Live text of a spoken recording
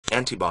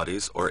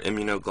Antibodies, or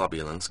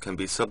immunoglobulins, can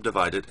be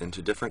subdivided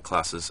into different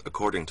classes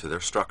according to their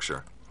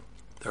structure.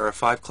 There are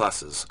 5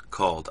 classes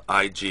called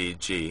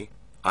IgG,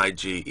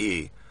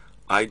 IgE,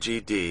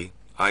 IgD,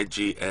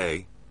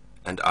 IgA,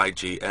 and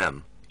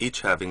IgM,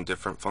 each having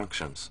different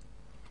functions.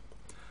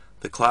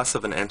 The class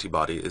of an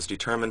antibody is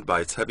determined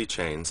by its heavy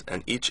chains,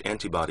 and each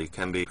antibody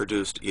can be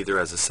produced either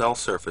as a cell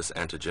surface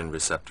antigen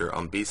receptor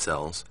on B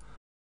cells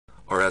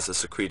or as a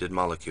secreted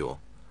molecule.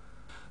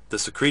 The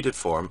secreted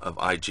form of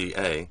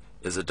IgA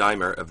is a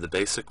dimer of the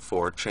basic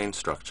 4 chain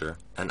structure,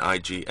 and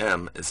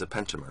IgM is a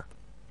pentamer.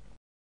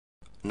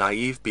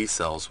 Naive B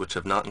cells which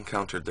have not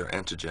encountered their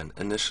antigen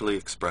initially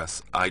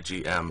express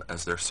IgM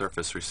as their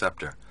surface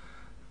receptor.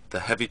 The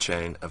heavy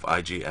chain of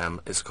IgM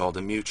is called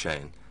a mu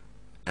chain,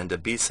 and a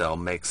B cell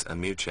makes a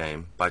mu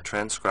chain by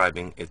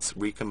transcribing its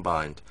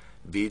recombined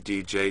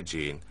VDJ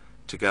gene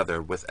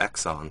together with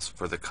exons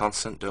for the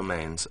constant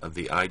domains of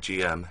the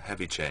IgM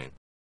heavy chain.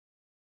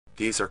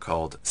 These are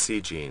called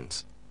C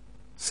genes.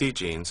 C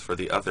genes for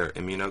the other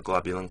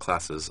immunoglobulin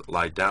classes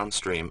lie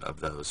downstream of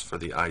those for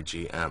the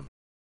IgM.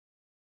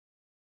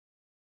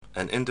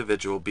 An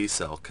individual B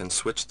cell can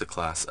switch the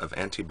class of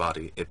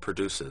antibody it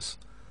produces.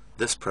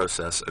 This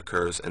process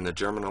occurs in the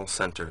germinal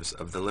centers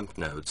of the lymph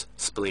nodes,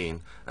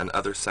 spleen, and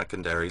other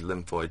secondary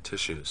lymphoid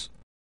tissues.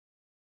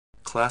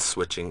 Class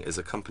switching is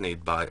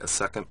accompanied by a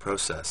second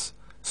process,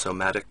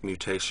 somatic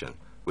mutation,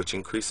 which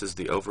increases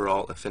the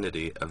overall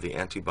affinity of the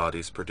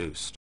antibodies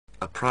produced.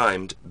 A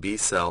primed B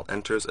cell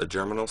enters a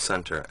germinal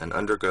center and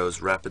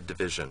undergoes rapid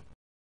division.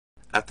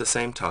 At the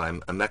same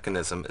time, a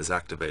mechanism is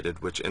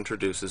activated which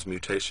introduces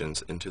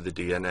mutations into the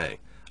DNA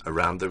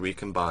around the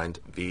recombined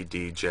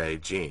VDJ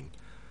gene,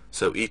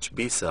 so each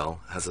B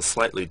cell has a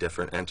slightly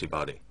different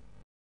antibody.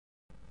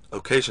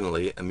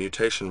 Occasionally, a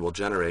mutation will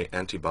generate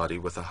antibody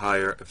with a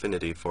higher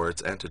affinity for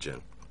its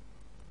antigen.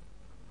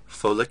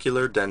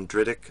 Follicular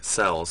dendritic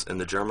cells in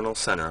the germinal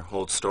center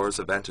hold stores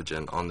of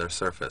antigen on their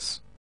surface.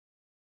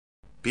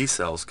 B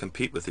cells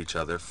compete with each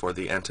other for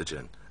the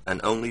antigen,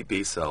 and only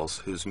B cells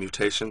whose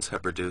mutations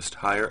have produced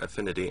higher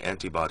affinity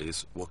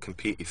antibodies will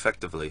compete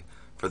effectively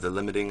for the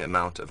limiting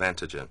amount of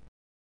antigen.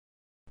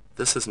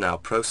 This is now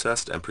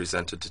processed and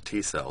presented to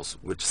T cells,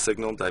 which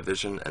signal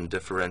division and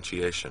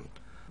differentiation,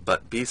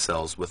 but B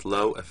cells with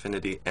low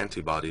affinity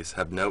antibodies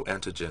have no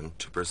antigen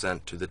to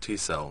present to the T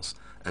cells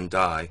and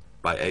die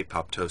by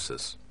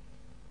apoptosis.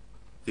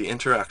 The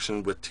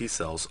interaction with T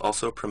cells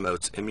also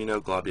promotes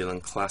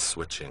immunoglobulin class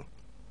switching.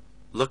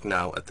 Look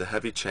now at the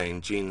heavy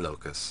chain gene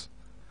locus.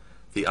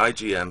 The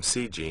IgM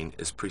C gene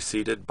is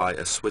preceded by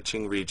a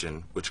switching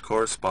region which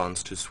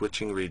corresponds to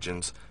switching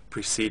regions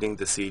preceding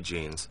the C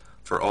genes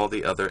for all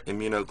the other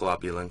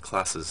immunoglobulin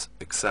classes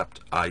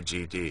except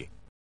IgD.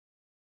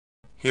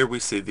 Here we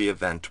see the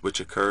event which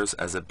occurs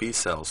as a B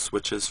cell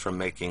switches from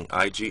making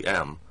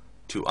IgM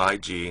to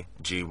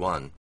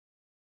IgG1.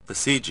 The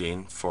C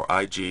gene for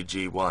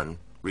IgG1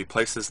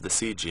 replaces the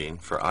C gene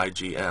for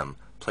IgM,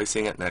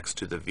 placing it next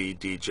to the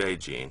VDJ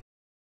gene.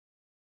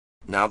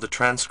 Now the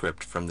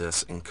transcript from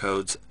this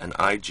encodes an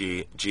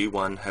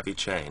IgG1 heavy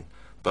chain,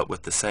 but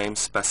with the same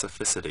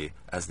specificity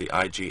as the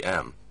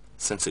IgM,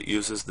 since it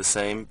uses the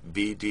same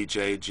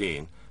VDJ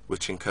gene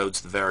which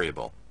encodes the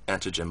variable,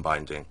 antigen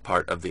binding,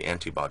 part of the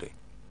antibody.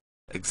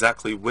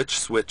 Exactly which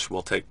switch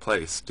will take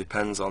place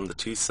depends on the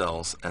T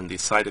cells and the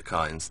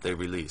cytokines they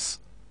release,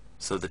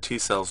 so the T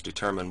cells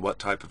determine what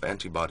type of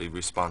antibody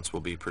response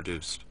will be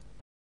produced.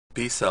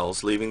 B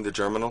cells leaving the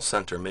germinal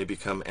center may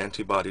become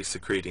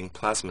antibody-secreting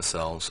plasma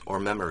cells or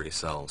memory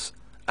cells.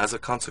 As a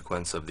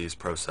consequence of these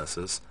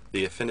processes,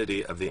 the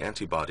affinity of the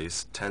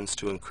antibodies tends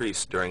to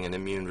increase during an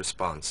immune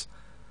response,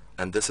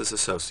 and this is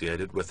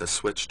associated with a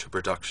switch to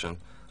production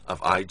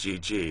of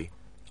IgG,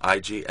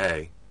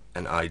 IgA,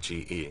 and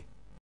IgE.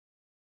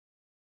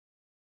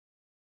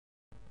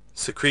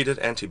 Secreted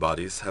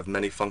antibodies have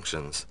many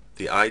functions.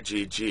 The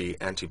IgG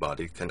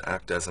antibody can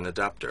act as an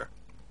adapter.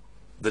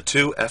 The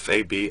 2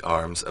 FAB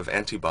arms of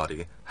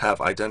antibody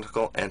have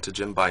identical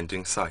antigen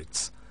binding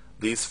sites.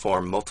 These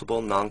form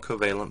multiple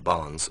non-covalent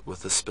bonds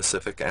with a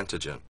specific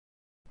antigen.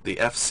 The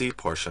Fc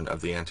portion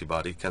of the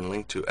antibody can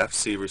link to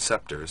Fc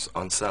receptors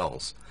on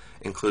cells,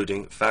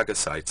 including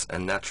phagocytes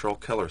and natural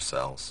killer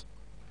cells.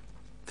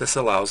 This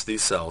allows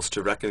these cells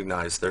to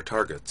recognize their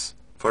targets.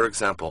 For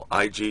example,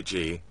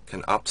 IgG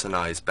can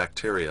opsonize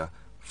bacteria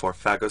for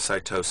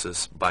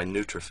phagocytosis by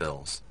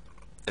neutrophils.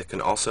 It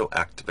can also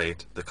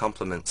activate the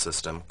complement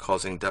system,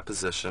 causing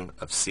deposition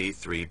of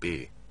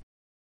C3b.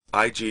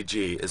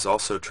 IgG is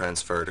also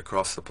transferred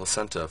across the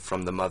placenta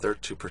from the mother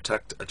to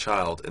protect a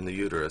child in the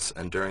uterus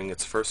and during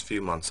its first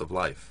few months of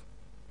life.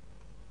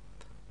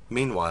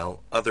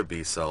 Meanwhile, other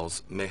B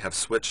cells may have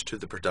switched to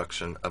the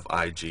production of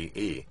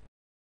IgE.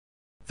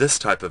 This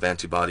type of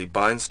antibody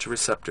binds to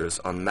receptors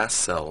on mast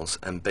cells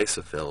and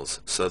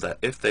basophils so that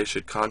if they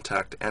should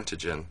contact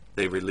antigen,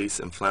 they release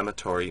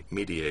inflammatory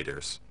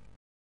mediators.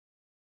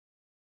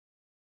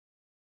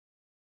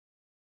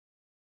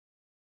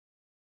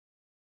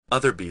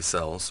 Other B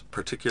cells,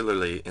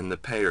 particularly in the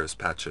Peyer's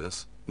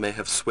patches, may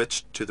have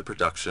switched to the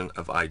production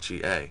of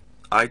IgA.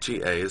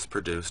 IgA is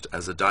produced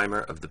as a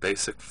dimer of the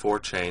basic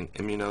 4-chain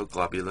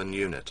immunoglobulin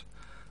unit,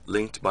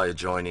 linked by a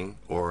joining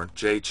or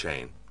J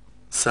chain.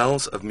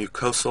 Cells of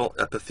mucosal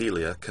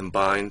epithelia can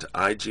bind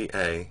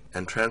IgA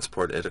and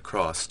transport it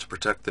across to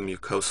protect the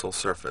mucosal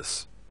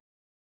surface.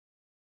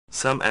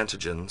 Some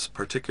antigens,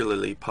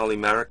 particularly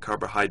polymeric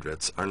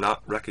carbohydrates, are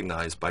not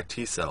recognized by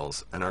T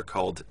cells and are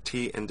called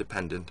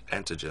T-independent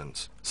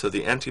antigens. So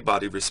the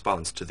antibody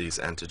response to these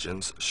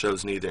antigens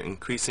shows neither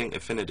increasing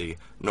affinity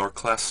nor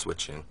class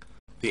switching.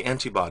 The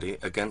antibody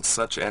against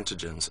such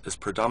antigens is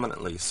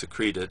predominantly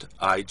secreted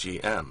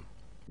IgM,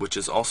 which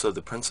is also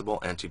the principal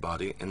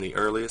antibody in the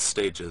earliest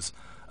stages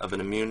of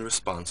an immune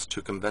response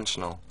to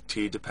conventional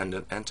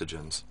T-dependent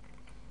antigens.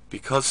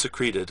 Because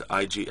secreted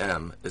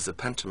IgM is a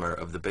pentamer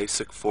of the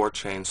basic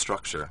 4-chain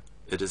structure,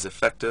 it is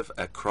effective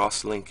at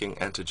cross-linking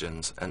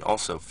antigens and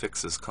also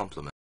fixes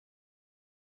complement.